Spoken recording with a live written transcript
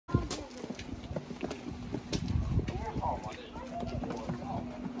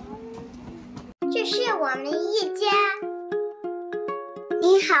是我们一家。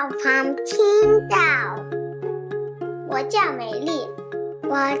你好，旁听到。我叫美丽，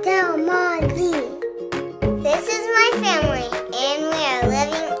我叫茉莉。This is my family, and we are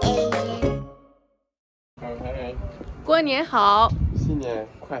living Asian. Okay. 过年好。新年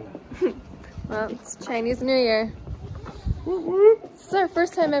快乐。Well, it's Chinese New Year. This is our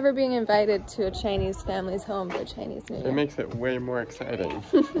first time ever being invited to a Chinese family's home for Chinese New Year. It makes it way more exciting.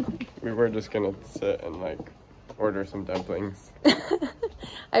 We were just gonna sit and like order some dumplings.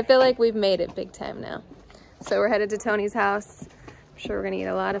 I feel like we've made it big time now. So we're headed to Tony's house. I'm sure we're gonna eat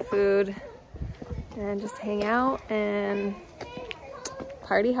a lot of food and just hang out and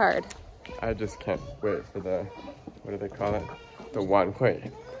party hard. I just can't wait for the, what do they call it? The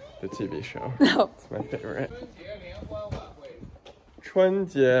Wanhui, the TV show. No. It's my favorite. 春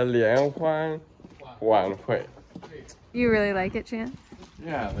节联欢晚会. You really like it, Chan?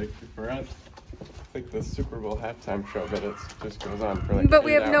 Yeah, like for us, it's like the Super Bowl halftime show, but it just goes on for like But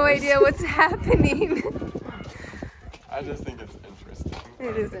we 8 have no hours. idea what's happening. I just think it's interesting.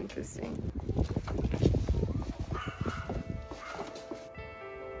 It is interesting.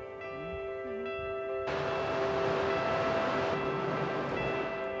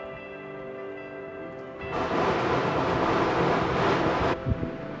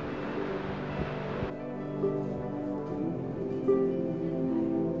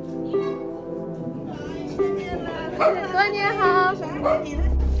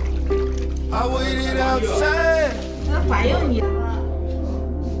 I waited outside.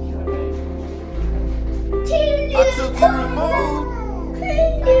 I took the remote.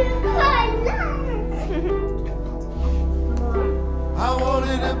 I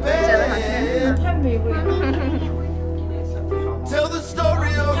wanted a bed. Tell the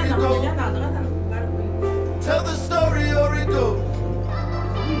story or it goes. Tell the story or it goes.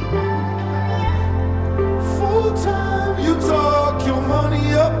 Full time you talk your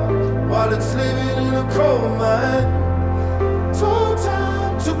money up while it's living in a coal mine. Told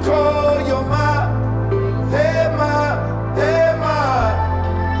time to call your ma. Hey ma, hey ma.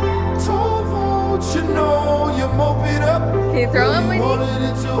 Told vote you know you mope it up. Can you throw him, Wynnie? Wanted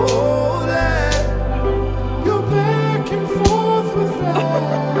it to hold that. You're back and forth with that.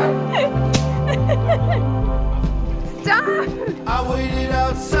 Stop! I waited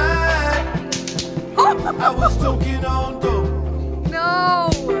outside. I was talking on dope. No!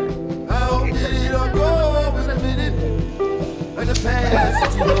 I hope that it'll go in a minute. And the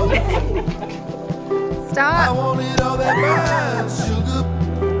past, you know. I Stop! wanted all that mine, sugar.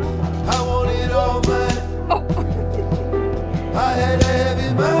 I wanted all mine. I had a heavy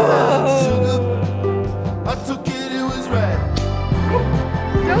mind, sugar. I took it, it was right.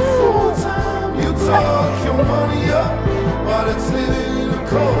 Full time you talk your money up while it's living in a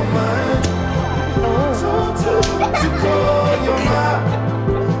coal mine. Told time to call your ma.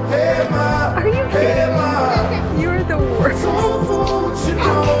 Hey ma, Are you hey kidding ma. me? You're the worst. Told vote you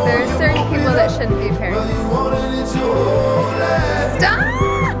know There are you certain mope people it that up. shouldn't be Well, parents. you wanted it to hold that.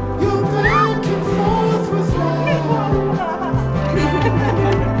 Stop! You're back and forth with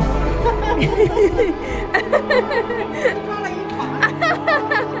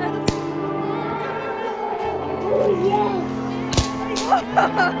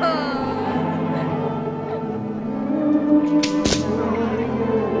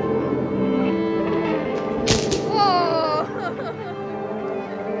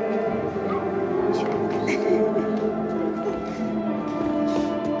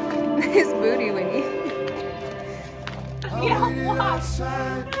His booty, Wynnie. Oh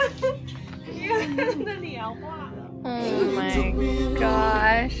my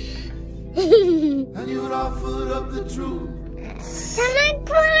gosh. And you'd offered up the truth. Can I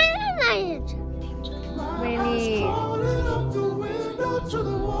cry? Wynnie, Calling up the window to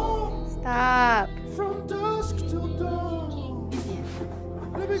the wall. stop. From dusk till dawn.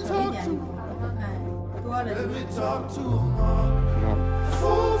 Let me talk to Let me talk to her.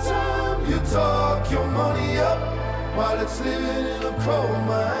 Full time you talk your money up while it's living in a coal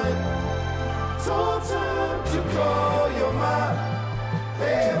mine. Told time to call your ma.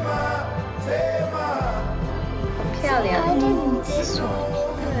 Hey ma, hey ma. 漂亮。 I did this one.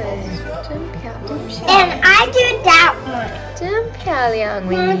 对，真漂亮。 And I did that one. 真漂亮 Mom,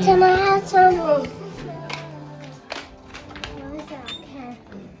 ，Wynnie。 can I have some?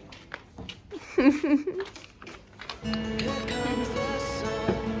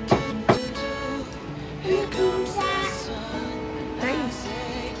 Nice.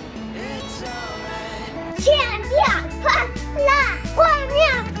 千变万化，万变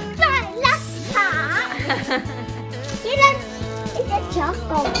再来好。一个小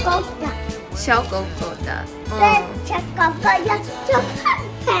狗狗的小狗狗的。对，吃狗狗要吃饭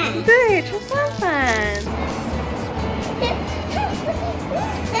饭。对，吃饭饭。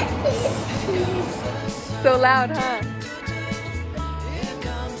So loud, huh?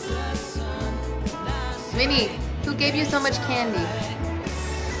 Wynnie, who gave you so much candy?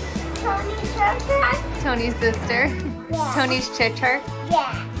 Tony's sister? Tony's sister? Yeah. Tony's sister?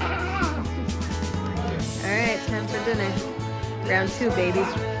 Yeah. Alright, time for dinner. Round 2, baby.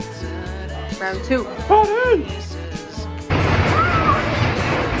 Round 2.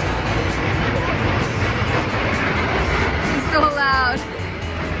 It's so loud.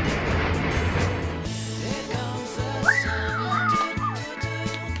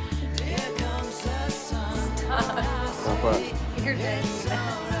 What? You're dead.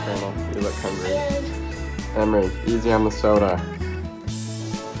 Brenna, you look hungry. Emry, easy on the soda.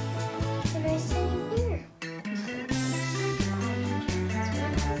 What I say here?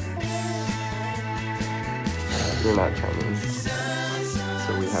 You're not Chinese, so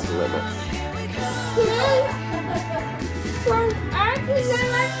we have limits.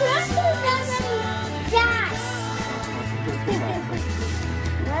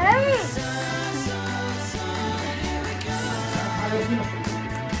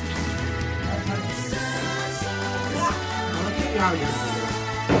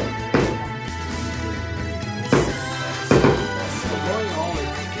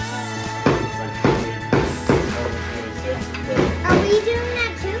 Are we doing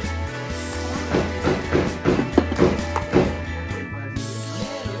that too?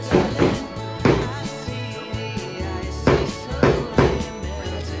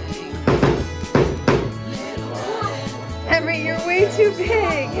 Emry, you're way too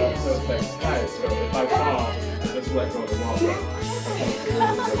big. So if I fall, I just let go of the wall.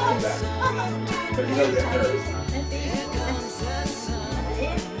 But he doesn't hurt.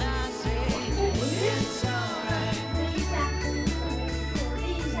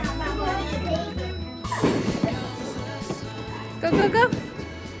 Go, go, go.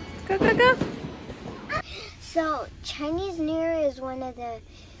 Go, go, go. So, Chinese New Year is one of the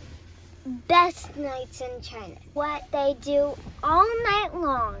best nights in China. What they do all night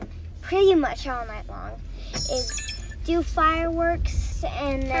long, pretty much all night long, is do fireworks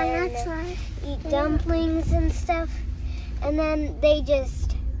and then eat dumplings and stuff. And then they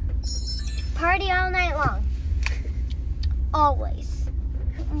just party all night long. Always.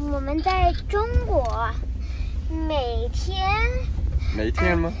 我们在中国每天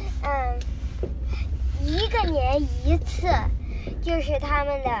吗？一个年一次，就是他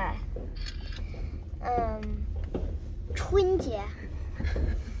们的春节。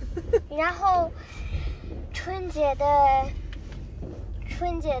然后春节的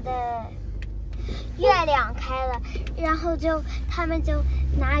月亮开了，然后他们就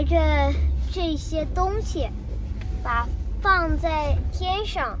拿着这些东西，放在天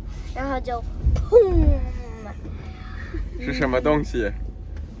上，然后就砰。是什么东西？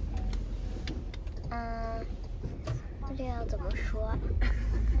这要怎么说？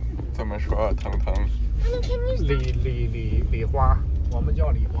怎么说？腾腾。礼花，我们叫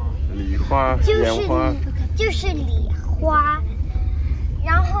礼花。礼花，烟花。就是礼花，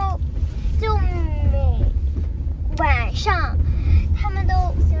然后就每晚上，他们都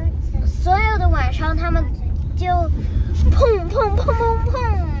所有的晚上，他们就砰砰砰砰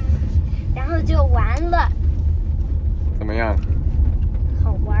砰，然后就完了。怎么样？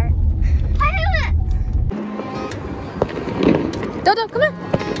好玩。Dodo, come on.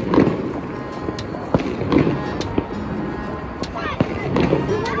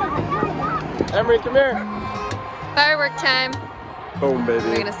 Emry, come here. Firework time. Boom, baby.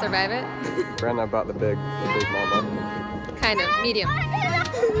 Are we gonna survive it? Brenna bought the big mama. Kind of, medium.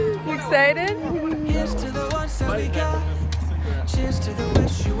 You excited? Here's to the ones that we got. Cheers to the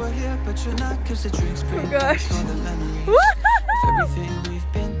wish you were here, but you're not, 'cause the drinks bring back all the memories of everything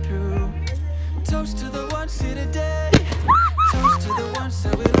we've been through. Toast to the ones here today. Toast to the ones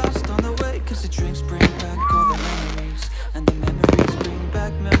that we lost on the way, 'cause the drinks bring back all the memories, and the memories bring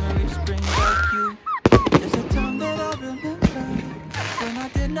back you. There's a time that I remember when I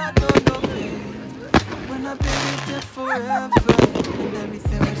did not know no pain, when I believed it forever, and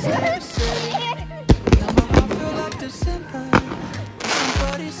everything was still the same. Now my heart feel like December.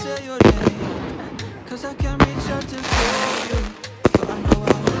 Somebody say your name, 'cause I can't reach out to call you, but I know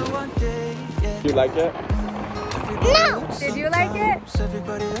I will one day. Yeah. You like it? No. Did you like it?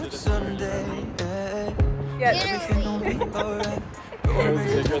 Everybody else Sunday. Yes. Everything gon' be alright. It was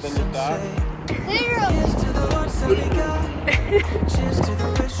bigger than you thought. Cheers to the ones that we got. Cheers to the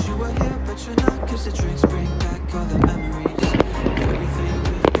wish you were here, but you're not, 'cause the drinks bring back all the memories of everything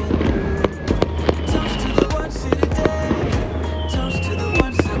we've been through.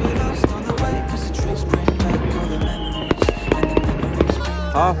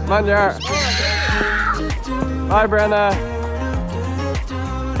 好，慢点儿。Bye, Brenna.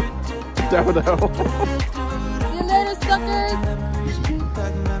 对不对？ See you later, suckers.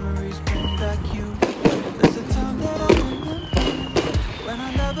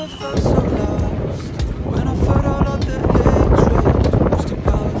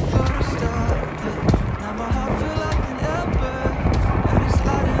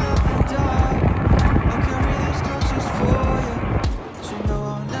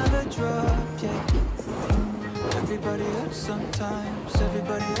 Everybody hurts sometimes,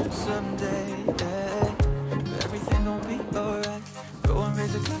 everybody hurts someday, yeah. But everything gon' be alright. Go and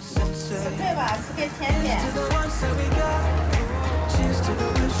raise a glass and say cheers to the ones that we got. Cheers to the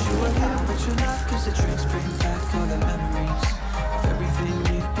wish you were here, but you're not. Cause the drinks bring back all the memories of everything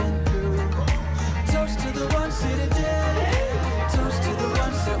we've been through. Toast to the ones here today. Toast to the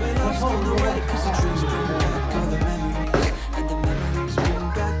ones that we lost on the way. Cause the drinks bring back all the memories. And the memories bring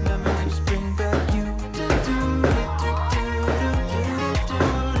back you.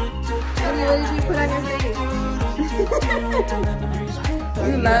 What did you put on your face?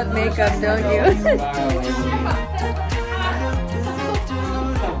 You love makeup, don't you?